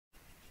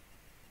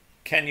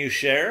Can you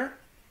share?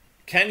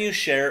 Can you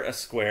share a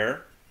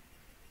square?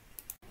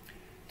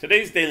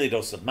 Today's Daily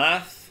Dose of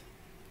Math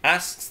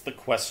asks the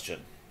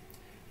question,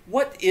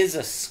 what is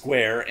a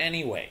square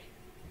anyway?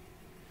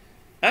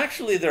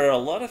 Actually, there are a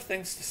lot of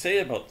things to say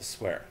about the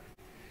square.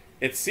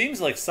 It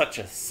seems like such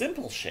a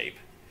simple shape,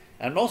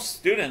 and most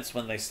students,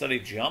 when they study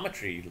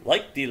geometry,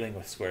 like dealing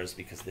with squares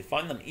because they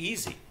find them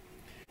easy.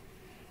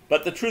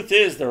 But the truth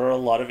is, there are a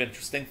lot of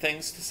interesting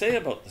things to say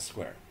about the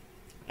square.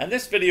 And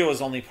this video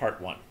is only part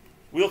one.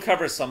 We'll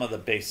cover some of the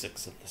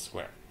basics of the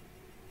square.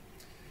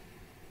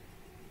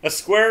 A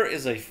square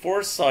is a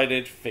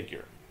four-sided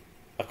figure,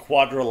 a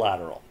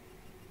quadrilateral.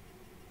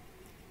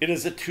 It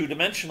is a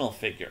two-dimensional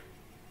figure.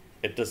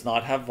 It does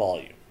not have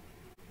volume.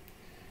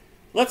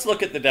 Let's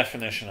look at the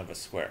definition of a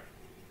square.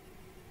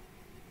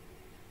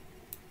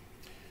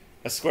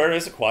 A square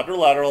is a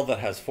quadrilateral that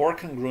has four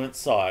congruent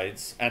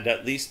sides and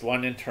at least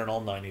one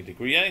internal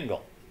 90-degree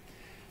angle.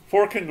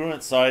 Four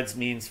congruent sides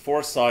means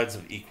four sides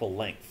of equal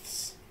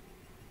lengths.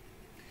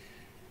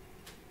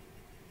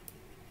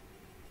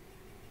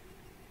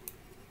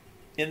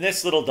 In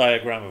this little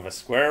diagram of a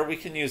square, we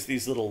can use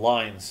these little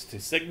lines to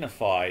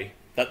signify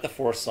that the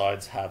four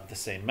sides have the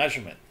same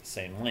measurement, the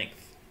same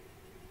length,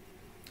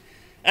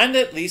 and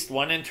at least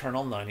one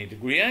internal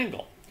 90-degree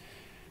angle.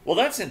 Well,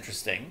 that's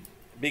interesting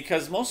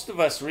because most of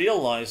us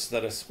realize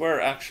that a square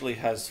actually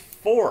has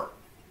four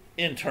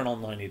internal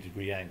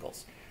 90-degree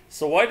angles.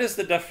 So why does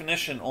the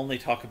definition only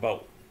talk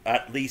about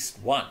at least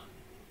one?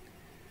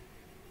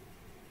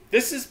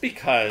 This is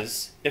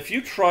because if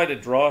you try to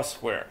draw a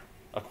square,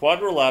 a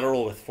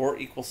quadrilateral with four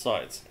equal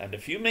sides, and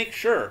if you make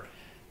sure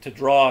to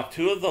draw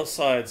two of those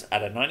sides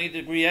at a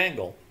 90-degree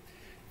angle,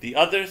 the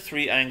other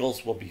three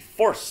angles will be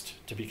forced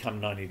to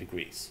become 90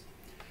 degrees.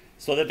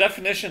 So the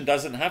definition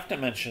doesn't have to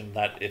mention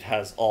that it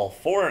has all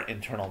four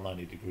internal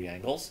 90-degree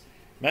angles.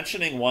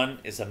 Mentioning one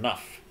is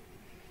enough,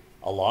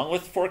 along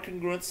with four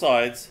congruent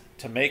sides,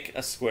 to make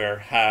a square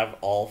have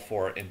all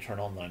four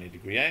internal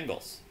 90-degree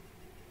angles.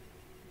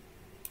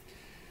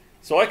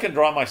 So I can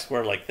draw my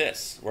square like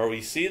this, where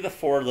we see the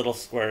four little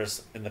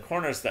squares in the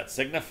corners that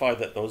signify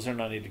that those are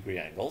 90-degree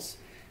angles,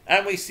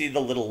 and we see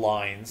the little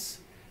lines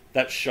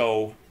that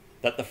show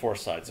that the four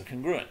sides are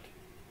congruent.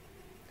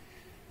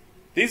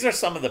 These are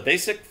some of the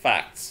basic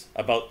facts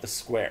about the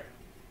square.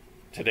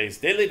 Today's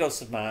Daily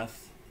Dose of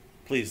Math.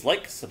 Please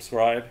like,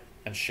 subscribe,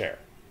 and share.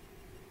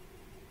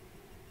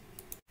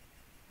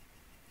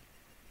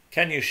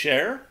 Can you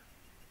share?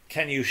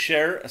 Can you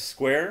share a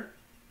square?